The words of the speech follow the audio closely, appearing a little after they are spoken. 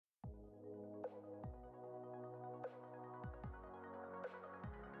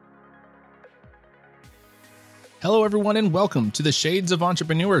Hello, everyone, and welcome to the Shades of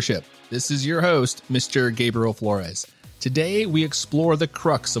Entrepreneurship. This is your host, Mr. Gabriel Flores. Today, we explore the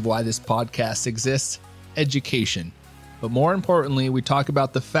crux of why this podcast exists, education. But more importantly, we talk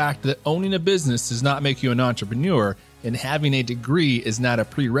about the fact that owning a business does not make you an entrepreneur, and having a degree is not a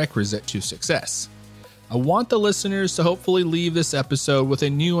prerequisite to success. I want the listeners to hopefully leave this episode with a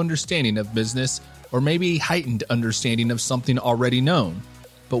new understanding of business, or maybe a heightened understanding of something already known.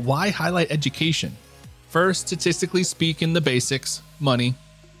 But why highlight education? First, statistically speaking, the basics, money.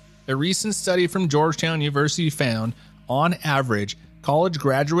 A recent study from Georgetown University found, on average, college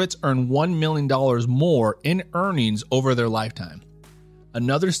graduates earn $1 million more in earnings over their lifetime.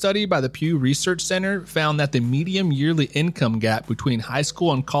 Another study by the Pew Research Center found that the median yearly income gap between high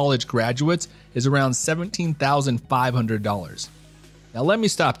school and college graduates is around $17,500. Now let me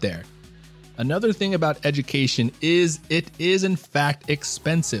stop there. Another thing about education is it is in fact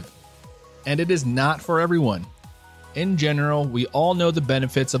expensive. And it is not for everyone. In general, we all know the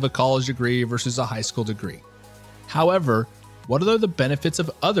benefits of a college degree versus a high school degree. However, what are the benefits of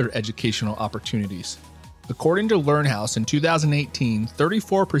other educational opportunities? According to LearnHouse in 2018,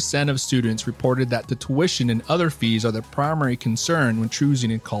 34% of students reported that the tuition and other fees are the primary concern when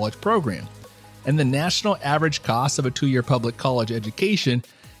choosing a college program. And the national average cost of a 2-year public college education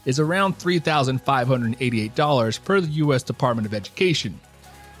is around $3,588 per the U.S. Department of Education.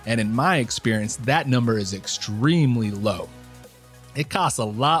 And in my experience, that number is extremely low. It costs a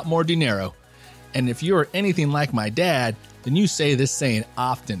lot more dinero. And if you are anything like my dad, then you say this saying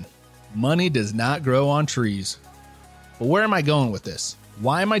often: money does not grow on trees. But where am I going with this?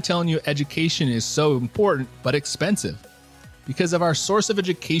 Why am I telling you education is so important but expensive? Because of our source of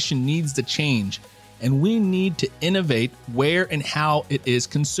education needs to change, and we need to innovate where and how it is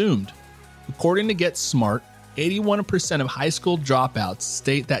consumed. According to Get Smart, 81% of high school dropouts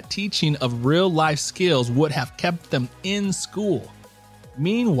state that teaching of real-life skills would have kept them in school.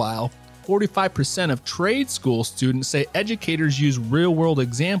 Meanwhile, 45% of trade school students say educators use real-world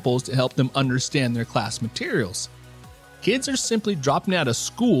examples to help them understand their class materials. Kids are simply dropping out of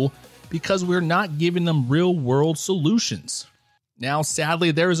school because we're not giving them real-world solutions. Now,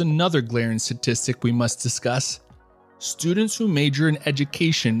 sadly, there is another glaring statistic we must discuss. Students who major in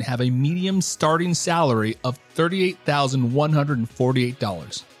education have a median starting salary of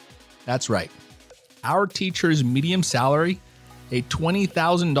 $38,148. That's right. Our teacher's median salary, a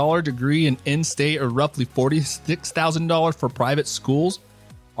 $20,000 degree in in-state or roughly $46,000 for private schools,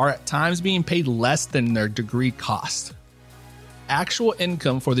 are at times being paid less than their degree cost. Actual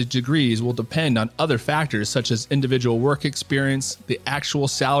income for the degrees will depend on other factors such as individual work experience, the actual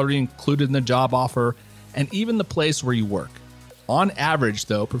salary included in the job offer, and even the place where you work. On average,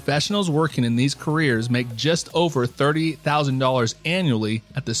 though, professionals working in these careers make just over $38,000 annually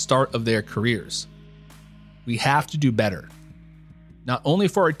at the start of their careers. We have to do better, not only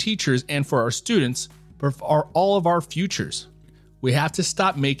for our teachers and for our students, but for all of our futures. We have to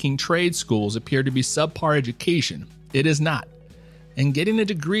stop making trade schools appear to be subpar education. It is not. And getting a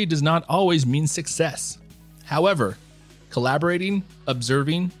degree does not always mean success. However, collaborating,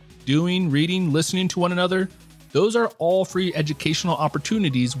 observing, doing, reading, listening to one another, those are all free educational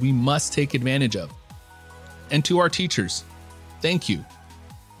opportunities we must take advantage of. And to our teachers, thank you.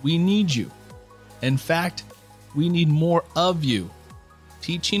 We need you. In fact, we need more of you.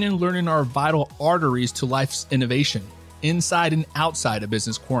 Teaching and learning are vital arteries to life's innovation, inside and outside a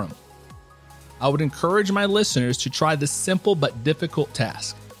business quorum. I would encourage my listeners to try this simple but difficult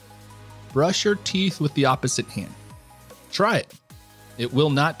task. Brush your teeth with the opposite hand. Try it. It will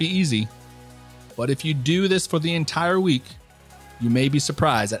not be easy, but if you do this for the entire week, you may be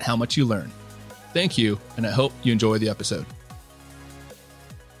surprised at how much you learn. Thank you, and I hope you enjoy the episode.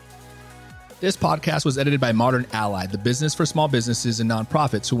 This podcast was edited by Modern Ally, the business for small businesses and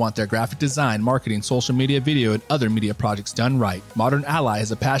nonprofits who want their graphic design, marketing, social media, video, and other media projects done right. Modern Ally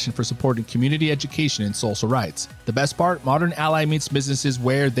has a passion for supporting community education and social rights. The best part, Modern Ally meets businesses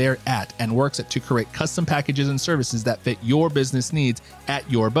where they're at and works to create custom packages and services that fit your business needs at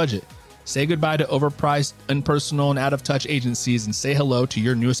your budget. Say goodbye to overpriced, impersonal, and out-of-touch agencies and say hello to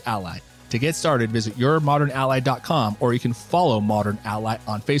your newest ally. To get started, visit yourmodernally.com, or you can follow Modern Ally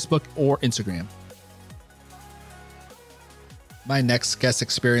on Facebook or Instagram. My next guest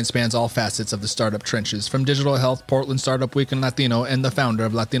experience spans all facets of the startup trenches, from digital health, Portland Startup Week, and Latino, and the founder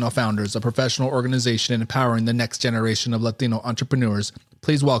of Latino Founders, a professional organization empowering the next generation of Latino entrepreneurs.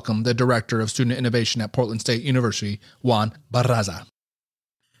 Please welcome the Director of Student Innovation at Portland State University, Juan Barraza.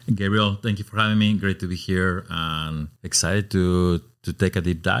 Gabriel, thank you for having me. Great to be here and excited to take a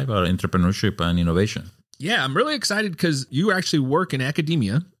deep dive about entrepreneurship and innovation. Yeah, I'm really excited because you actually work in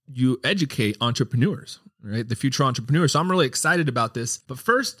academia. You educate entrepreneurs. right? The future entrepreneur. So I'm really excited about this. But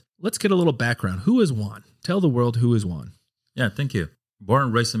first, let's get a little background. Who is Juan? Tell the world, who is Juan? Yeah, thank you. Born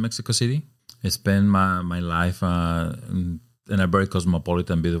and raised in Mexico City. I spent my life in a very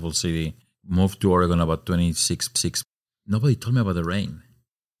cosmopolitan, beautiful city. Moved to Oregon about 26. Nobody told me about the rain.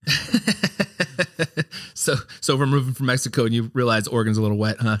 So we're moving from Mexico and you realize Oregon's a little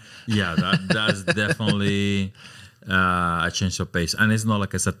wet, huh? Yeah, that's definitely a change of pace. And it's not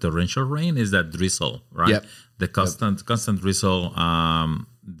like it's a torrential rain, it's that drizzle, right? Yep. The constant drizzle,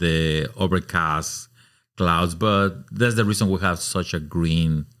 the overcast clouds. But that's the reason we have such a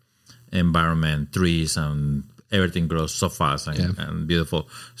green environment, trees, and everything grows so fast and beautiful.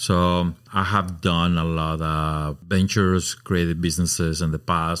 So I have done a lot of ventures, creative businesses in the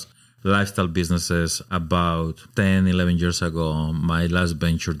past, lifestyle businesses. About 10, 11 years ago, my last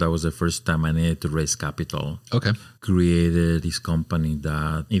venture, that was the first time I needed to raise capital. Okay. Created this company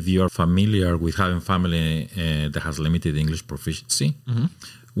that, if you're familiar with having family that has limited English proficiency,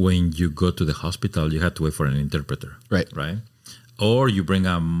 when you go to the hospital, you have to wait for an interpreter. Right. Or you bring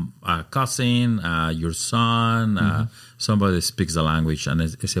a cousin, your son, somebody that speaks the language and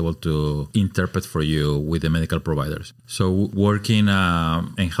is able to interpret for you with the medical providers. So working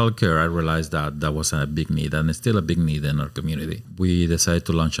in healthcare, I realized that was a big need, and it's still a big need in our community. We decided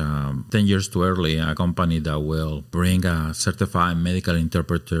to launch 10 years too early, a company that will bring a certified medical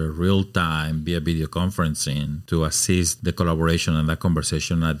interpreter real-time via video conferencing to assist the collaboration and that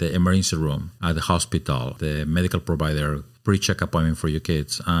conversation at the emergency room, at the hospital, the medical provider, pre-check appointment for your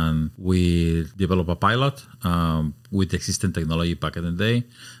kids. And we developed a pilot with existing technology back in the day.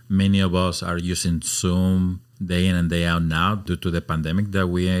 Many of us are using Zoom day in and day out now due to the pandemic that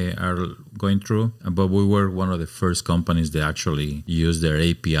we are going through. But we were one of the first companies that actually used their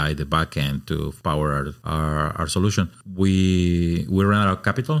API, the backend, to power our solution. We ran out of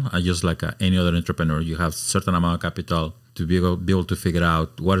capital, and just like any other entrepreneur, you have a certain amount of capital to be able to figure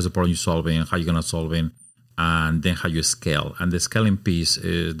out what is the problem you're solving, how you're going to solve it, and then how you scale. And the scaling piece,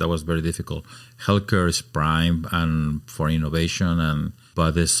 that was very difficult. Healthcare is prime and for innovation,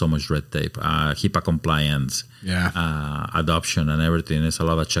 but there's so much red tape, HIPAA compliance, adoption and everything. There's a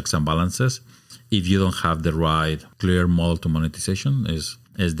lot of checks and balances. If you don't have the right clear model to monetization, is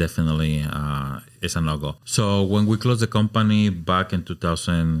definitely is a no-go. So when we closed the company back in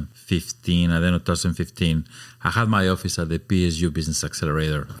 2015, at the end of 2015, I had my office at the PSU Business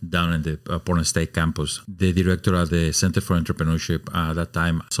Accelerator down in the Portland State campus. The director at the Center for Entrepreneurship at that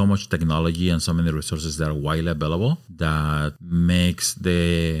time, so much technology and so many resources that are widely available that makes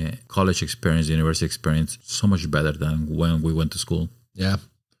the college experience, the university experience so much better than when we went to school. Yeah.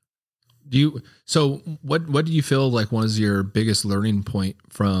 What do you feel like was your biggest learning point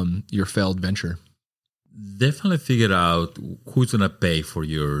from your failed venture? Definitely figure out who's going to pay for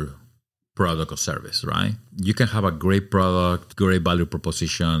your product or service, right? You can have a great product, great value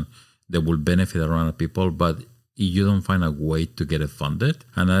proposition that will benefit a lot of people, but if you don't find a way to get it funded,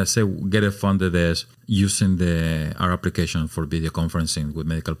 and I say get it funded as using our application for video conferencing with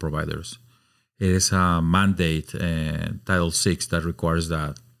medical providers. It is a mandate, Title VI, that requires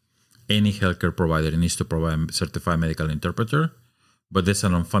that any healthcare provider needs to provide a certified medical interpreter, but there's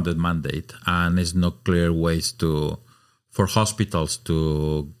an unfunded mandate, and there's no clear ways for hospitals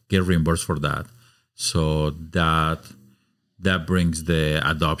to get reimbursed for that. So that brings the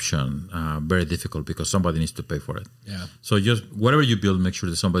adoption very difficult because somebody needs to pay for it. Yeah. So just whatever you build, make sure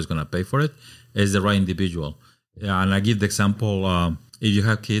that somebody's going to pay for it. Is the right individual. And I give the example: if you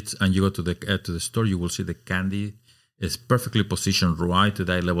have kids and you go to the store, you will see the candy is perfectly positioned right to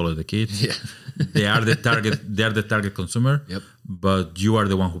that level of the kids. Yeah. They are the target consumer. Yep. But you are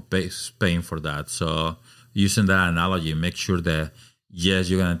the one who paying for that. So using that analogy, make sure that yes,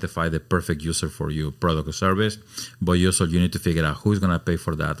 you can identify the perfect user for your product or service, but you need to figure out who's going to pay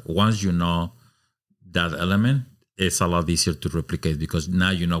for that. Once you know that element, it's a lot easier to replicate because now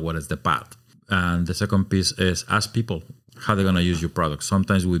you know what is the path. And the second piece is ask people how they're going to use your product.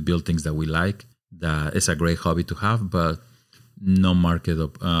 Sometimes we build things that we like, that it's a great hobby to have, but no market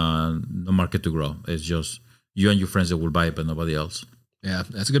to grow. It's just you and your friends that will buy it, but nobody else. Yeah,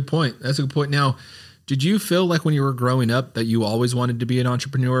 that's a good point. Now, did you feel like when you were growing up that you always wanted to be an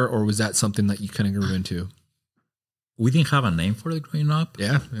entrepreneur, or was that something that you kind of grew into? We didn't have a name for it growing up.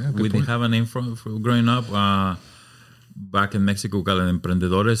 Yeah. We didn't have a name for growing up. Back in Mexico, we call it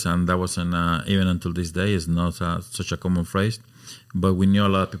emprendedores, and that wasn't, even until this day, is not such a common phrase. But we knew a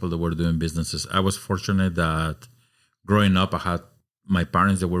lot of people that were doing businesses. I was fortunate that growing up, I had my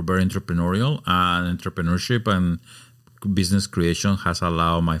parents that were very entrepreneurial, and entrepreneurship and business creation has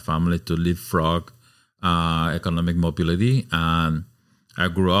allowed my family to leapfrog economic mobility. And I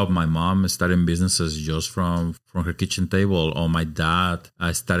grew up, my mom starting businesses just from her kitchen table, or my dad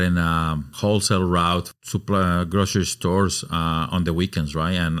starting a wholesale route, supply grocery stores on the weekends,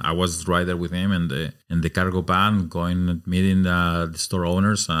 right? And I was right there with him in the cargo van, going and meeting the store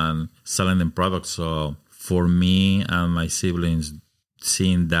owners and selling them products. So for me and my siblings,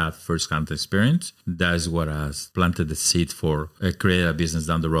 seeing that first-hand experience, that's what has planted the seed for creating a business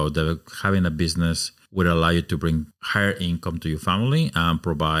down the road. That having a business would allow you to bring higher income to your family and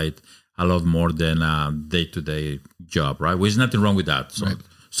provide a lot more than a day-to-day job, right? There's nothing wrong with that. So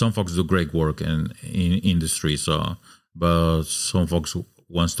some folks do great work in industry, but some folks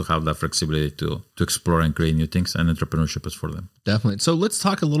wants to have that flexibility to explore and create new things, and entrepreneurship is for them. Definitely. So let's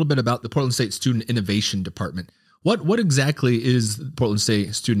talk a little bit about the Portland State Student Innovation Department. What exactly is the Portland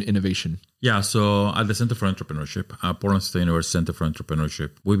State Student Innovation? Yeah, so at the Center for Entrepreneurship, Portland State University Center for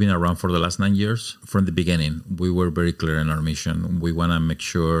Entrepreneurship, we've been around for the last 9 years. From the beginning, we were very clear in our mission. We want to make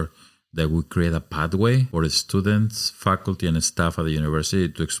sure that we create a pathway for the students, faculty, and staff at the university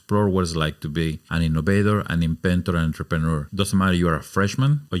to explore what it's like to be an innovator, an inventor, an entrepreneur. Doesn't matter you are a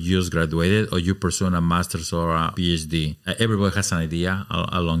freshman, or you just graduated, or you pursuing a master's or a PhD. Everybody has an idea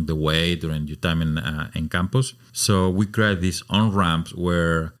along the way during your time in campus. So we create these on-ramps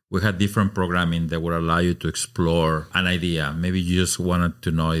where we had different programming that would allow you to explore an idea. Maybe you just wanted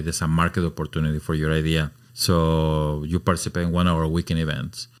to know if there's a market opportunity for your idea. So you participate in 1 hour weekend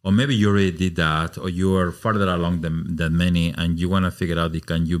events. Or maybe you already did that, or you are farther along than many, and you want to figure out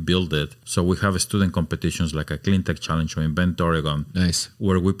can you build it. So we have student competitions like a Clean Tech Challenge or Invent Oregon. Nice.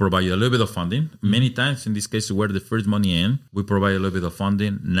 Where we provide you a little bit of funding. Many times, in this case, we're the first money in. We provide a little bit of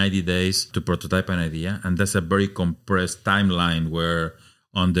funding, 90 days to prototype an idea. And that's a very compressed timeline where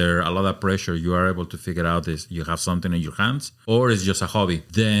under a lot of pressure, you are able to figure out if you have something in your hands or it's just a hobby.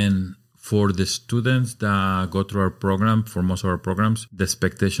 Then for the students that go through our program, for most of our programs, the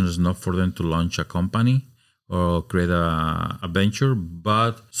expectation is not for them to launch a company or create a venture,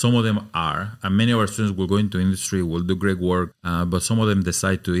 but some of them are. And many of our students will go into industry, will do great work, but some of them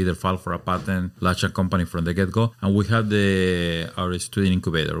decide to either file for a patent, launch a company from the get-go. And we have our student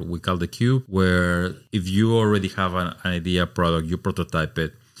incubator, we call the Cube, where if you already have an idea product, you prototype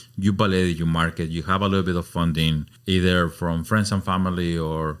it, you validate your market, you have a little bit of funding, either from friends and family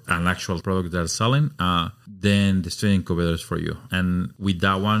or an actual product they're selling, then the student incubator is for you. And with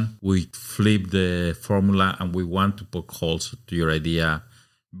that one, we flip the formula and we want to poke holes to your idea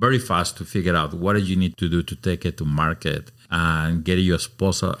very fast to figure out what do you need to do to take it to market and get you as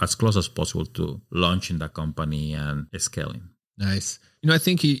close as possible to launching the company and scaling. Nice. I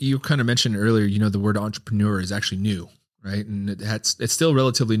think you kind of mentioned earlier, the word entrepreneur is actually new. Right. And it's still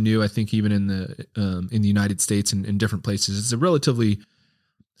relatively new. I think even in the United States and in different places,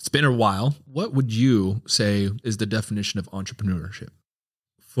 it's been a while. What would you say is the definition of entrepreneurship?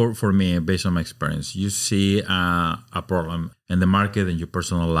 For me, based on my experience, you see a problem in the market and your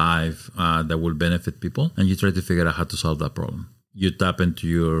personal life that will benefit people, and you try to figure out how to solve that problem. You tap into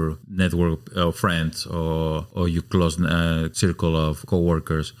your network of friends or your close circle of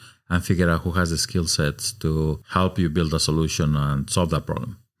coworkers and figure out who has the skill sets to help you build a solution and solve that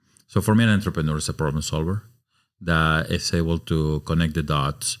problem. So for me, an entrepreneur is a problem solver that is able to connect the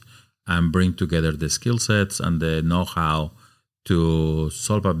dots and bring together the skill sets and the know-how to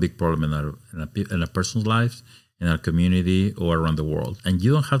solve a big problem in a person's life, in our community, or around the world. And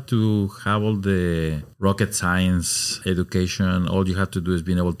you don't have to have all the rocket science education. All you have to do is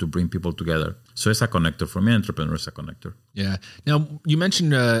being able to bring people together. So it's a connector. For me, entrepreneur is a connector. Yeah. Now, you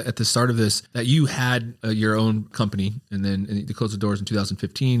mentioned at the start of this that you had your own company, and then you closed the doors in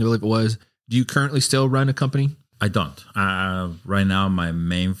 2015, I believe it was. Do you currently still run a company? I don't. Right now, my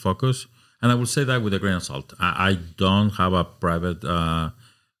main focus, and I will say that with a grain of salt, I don't have a private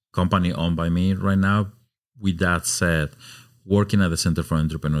company owned by me right now. With that said, working at the Center for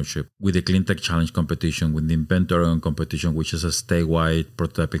Entrepreneurship with the Clean Tech Challenge competition, with the Invent Oregon competition, which is a statewide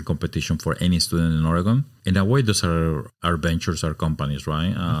prototyping competition for any student in Oregon. In a way, those are our ventures, our companies,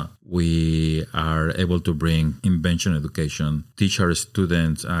 right? We are able to bring invention education, teach our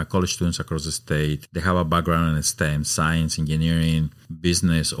students, college students across the state. They have a background in STEM, science, engineering,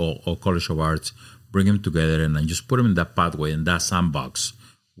 business, or college of arts. Bring them together and just put them in that pathway, in that sandbox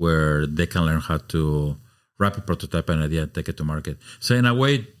where they can learn how to rapid prototype an idea and take it to market. So in a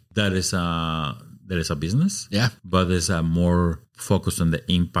way, there is a business, yeah, but there's a more focus on the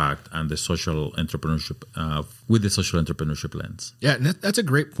impact and the social entrepreneurship with the social entrepreneurship lens. Yeah, and that's a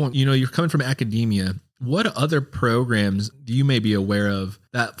great point. You're coming from academia. What other programs do you may be aware of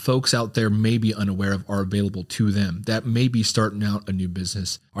that folks out there may be unaware of are available to them that may be starting out a new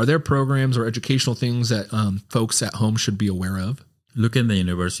business? Are there programs or educational things that folks at home should be aware of? Look at the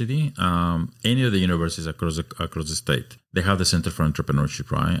university. Any of the universities across the state, they have the Center for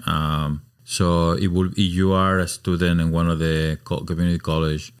Entrepreneurship, right? So if you are a student in one of the community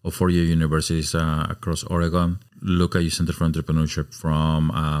college or four-year universities across Oregon, look at your Center for Entrepreneurship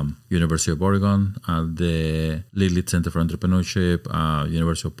from University of Oregon, the Lilith Center for Entrepreneurship,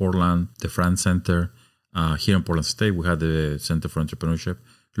 University of Portland, the France Center. Here in Portland State, we have the Center for Entrepreneurship.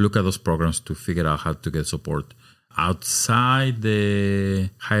 Look at those programs to figure out how to get support. Outside the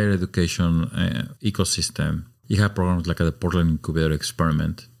higher education ecosystem, you have programs like the Portland Incubator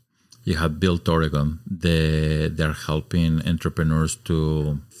Experiment. You have Built Oregon. They're helping entrepreneurs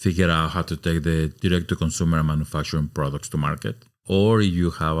to figure out how to take the direct-to-consumer manufacturing products to market. Or you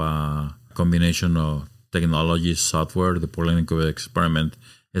have a combination of technology, software, the Portland Incubator Experiment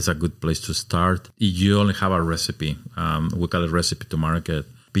is a good place to start. If you only have a recipe, we call it Recipe to Market.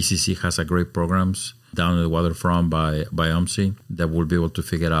 PCC has a great programs down in the waterfront by OMSI that will be able to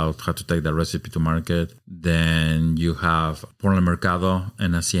figure out how to take that recipe to market. Then you have Portland Mercado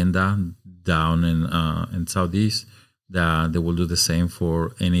and Hacienda down in Southeast that they will do the same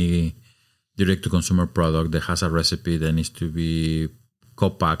for any direct-to-consumer product that has a recipe that needs to be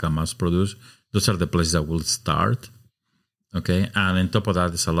co-packed and mass-produced. Those are the places that will start. Okay, and on top of that,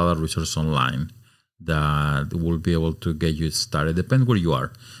 there's a lot of resources online that will be able to get you started. Depends where you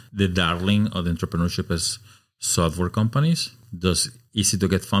are. The darling of the entrepreneurship is software companies. Those easy to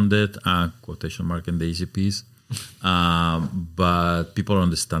get funded, quotation mark in the easy piece. But people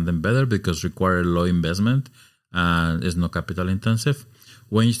understand them better because require low investment and is not capital intensive.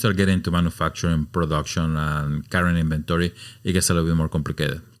 When you start getting into manufacturing, production, and carrying inventory, it gets a little bit more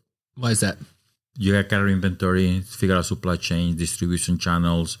complicated. Why is that? You got to carry inventory, figure out supply chain, distribution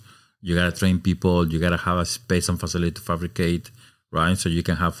channels. You got to train people. You got to have a space and facility to fabricate, right? So you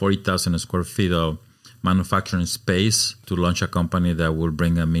can have 40,000 square feet of manufacturing space to launch a company that will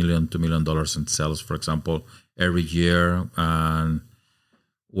bring $1 million, $2 million in sales, for example, every year. And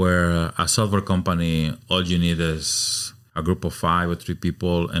where a software company, all you need is a group of 5 or 3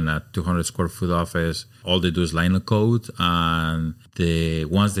 people in a 200 square foot office. All they do is line of code. And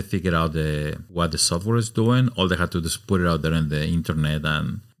once they figure out what the software is doing, all they have to do is put it out there in the internet,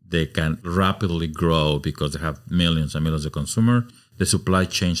 and they can rapidly grow because they have millions and millions of consumers. The supply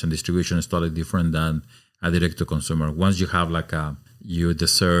chain and distribution is totally different than a direct-to-consumer. Once you have like your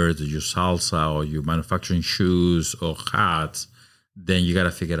dessert, your salsa, or your manufacturing shoes or hats, then you got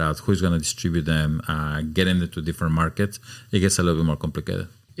to figure out who's going to distribute them, getting them to different markets. It gets a little bit more complicated.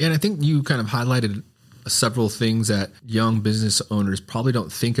 Yeah, and I think you kind of highlighted several things that young business owners probably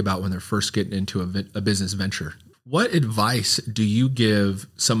don't think about when they're first getting into a business venture. What advice do you give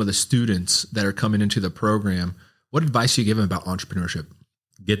some of the students that are coming into the program? What advice do you give them about entrepreneurship?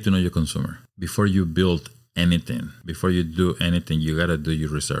 Get to know your consumer. Before you build anything, before you do anything, you got to do your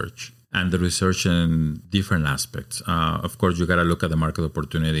research. And the research in different aspects. Of course, you got to look at the market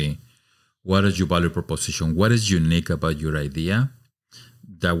opportunity. What is your value proposition? What is unique about your idea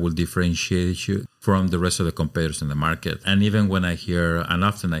that will differentiate you from the rest of the competitors in the market? And even when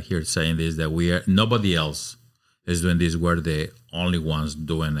often I hear saying this, that nobody else is doing this, we're the only ones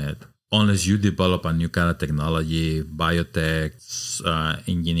doing it. Unless you develop a new kind of technology, biotech,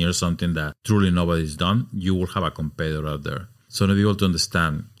 engineer something that truly nobody's done, you will have a competitor out there. So to be able to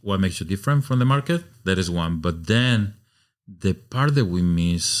understand what makes you different from the market, that is one. But then the part that we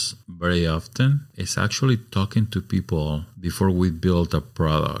miss very often is actually talking to people before we build a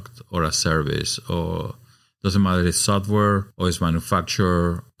product or a service, or doesn't matter if it's software or it's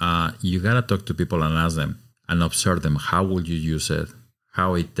manufacturer. You got to talk to people and ask them and observe them. How will you use it?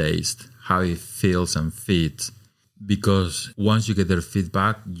 How it tastes, how it feels and fits. Because once you get their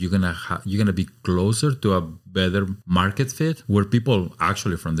feedback, you're gonna be closer to a better market fit, where people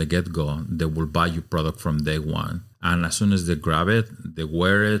actually from the get-go, they will buy your product from day one. And as soon as they grab it, they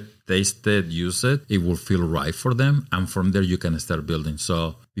wear it, taste it, use it, it will feel right for them. And from there, you can start building.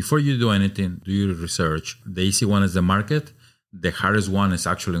 So before you do anything, do your research. The easy one is the market. The hardest one is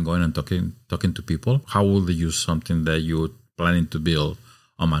actually going and talking to people. How will they use something that you're planning to build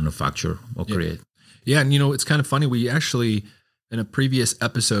or manufacture or create? Yeah. And, it's kind of funny. We actually, in a previous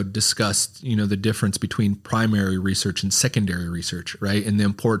episode, discussed, the difference between primary research and secondary research, right? And the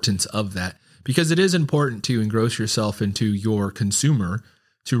importance of that, because it is important to engross yourself into your consumer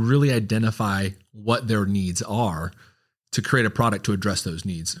to really identify what their needs are to create a product to address those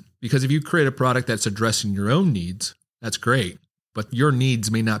needs. Because if you create a product that's addressing your own needs, that's great, but your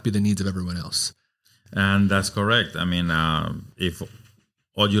needs may not be the needs of everyone else. And that's correct. I mean, if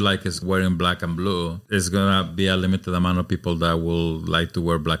all you like is wearing black and blue, there's going to be a limited amount of people that will like to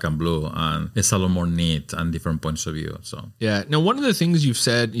wear black and blue. And it's a lot more neat and different points of view. So, yeah. Now, one of the things you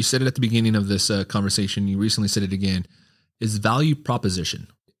said it at the beginning of this conversation, you recently said it again, is value proposition.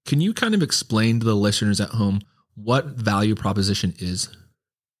 Can you kind of explain to the listeners at home what value proposition is?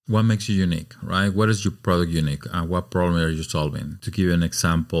 What makes you unique, right? What is your product unique? What problem are you solving? To give you an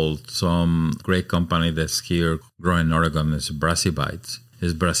example, some great company that's here growing in Oregon is Brassy Bites.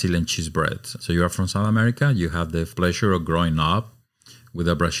 It's Brazilian cheese bread. So you are from South America. You have the pleasure of growing up with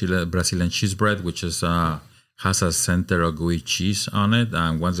a Brazilian cheese bread, which is has a center of gooey cheese on it.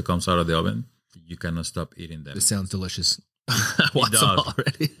 And once it comes out of the oven, you cannot stop eating them. This sounds delicious. I want some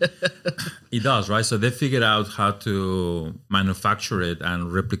already. It does, right? So they figured out how to manufacture it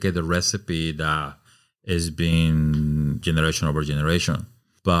and replicate the recipe that is being generation over generation.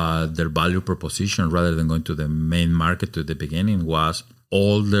 But their value proposition, rather than going to the main market to the beginning, was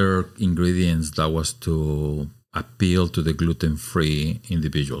all their ingredients that was to appeal to the gluten-free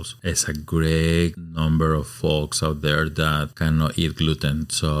individuals. It's a great number of folks out there that cannot eat gluten.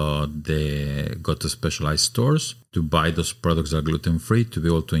 So they go to specialized stores to buy those products that are gluten-free to be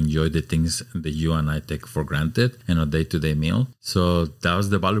able to enjoy the things that you and I take for granted in a day-to-day meal. So that was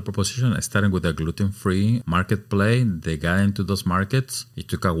the value proposition, starting with a gluten-free marketplace. They got into those markets. It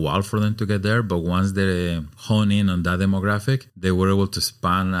took a while for them to get there, but once they hone in on that demographic, they were able to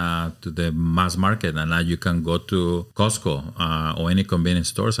expand to the mass market. And now you can go to Costco or any convenience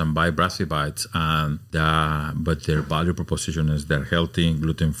stores and buy Brassy Bites. But their value proposition is they're healthy,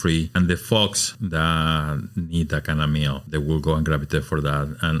 gluten-free, and the folks that need that kind of meal, they will go and gravitate for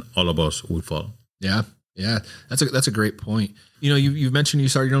that, and all of us will fall. Yeah, that's a great point. You know, you've mentioned you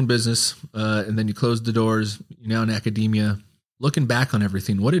started your own business, and then you closed the doors. You're now in academia. Looking back on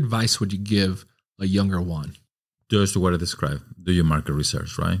everything, what advice would you give a younger Juan? Just what I described. Do your market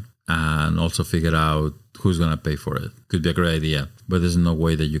research, right? And also figure out who's going to pay for it. Could be a great idea, but there's no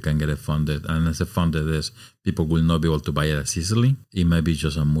way that you can get it funded. And as it funded is, people will not be able to buy it as easily. It might be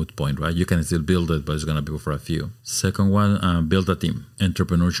just a moot point, right? You can still build it, but it's going to be for a few. Second one, build a team.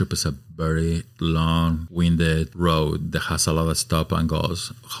 Entrepreneurship is a very long-winded road that has a lot of stop and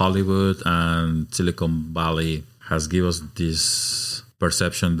goes. Hollywood and Silicon Valley has given us this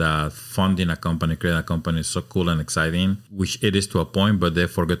perception that funding a company, creating a company is so cool and exciting, which it is to a point, but they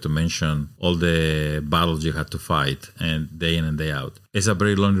forget to mention all the battles you had to fight and day in and day out. It's a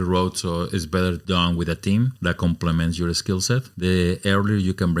very lonely road, so it's better done with a team that complements your skill set. The earlier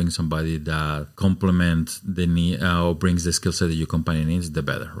you can bring somebody that complements the need or brings the skill set that your company needs, the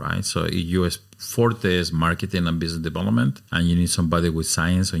better, right? So US forte is marketing and business development, and you need somebody with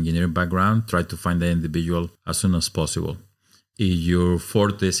science or engineering background. Try to find that individual as soon as possible. If your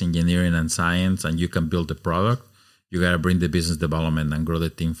forte is engineering and science and you can build the product, you got to bring the business development and grow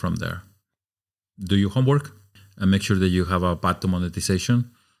the team from there. Do your homework and make sure that you have a path to monetization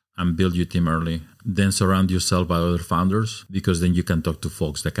and build your team early. Then surround yourself by other founders, because then you can talk to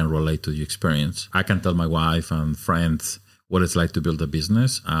folks that can relate to the experience. I can tell my wife and friends what it's like to build a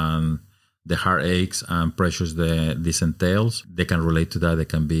business and the heartaches and pressures this entails. They can relate to that. They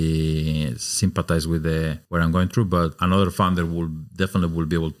can be sympathize with what I'm going through. But another founder will definitely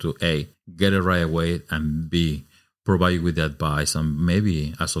be able to A, get it right away, and B, provide you with the advice and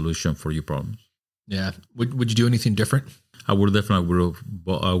maybe a solution for your problems. Yeah. Would you do anything different? I would definitely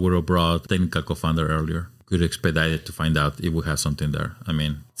would have brought technical co-founder earlier. Could expedite it to find out if we have something there. I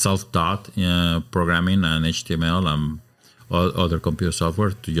mean, self-taught programming and HTML and other computer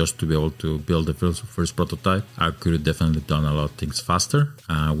software to be able to build the first prototype. I could have definitely done a lot of things faster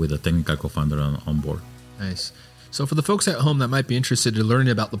with a technical co-founder on board. Nice. So for the folks at home that might be interested in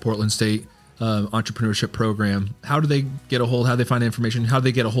learning about the Portland State Entrepreneurship Program, how do they get a hold? How do they find information? How do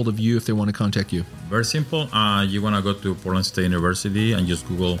they get a hold of you if they want to contact you? Very simple. You want to go to Portland State University and just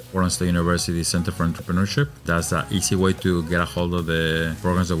Google Portland State University Center for Entrepreneurship. That's an easy way to get a hold of the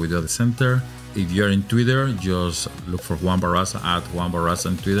programs that we do at the center. If you're in Twitter, just look for Juan Barraza at Juan Barraza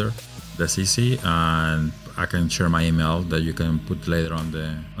on Twitter. That's easy. And I can share my email that you can put later on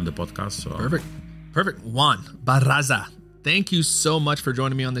the podcast. So. Perfect. Juan Barraza, thank you so much for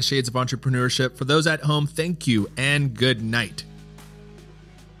joining me on the Shades of Entrepreneurship. For those at home, thank you and good night.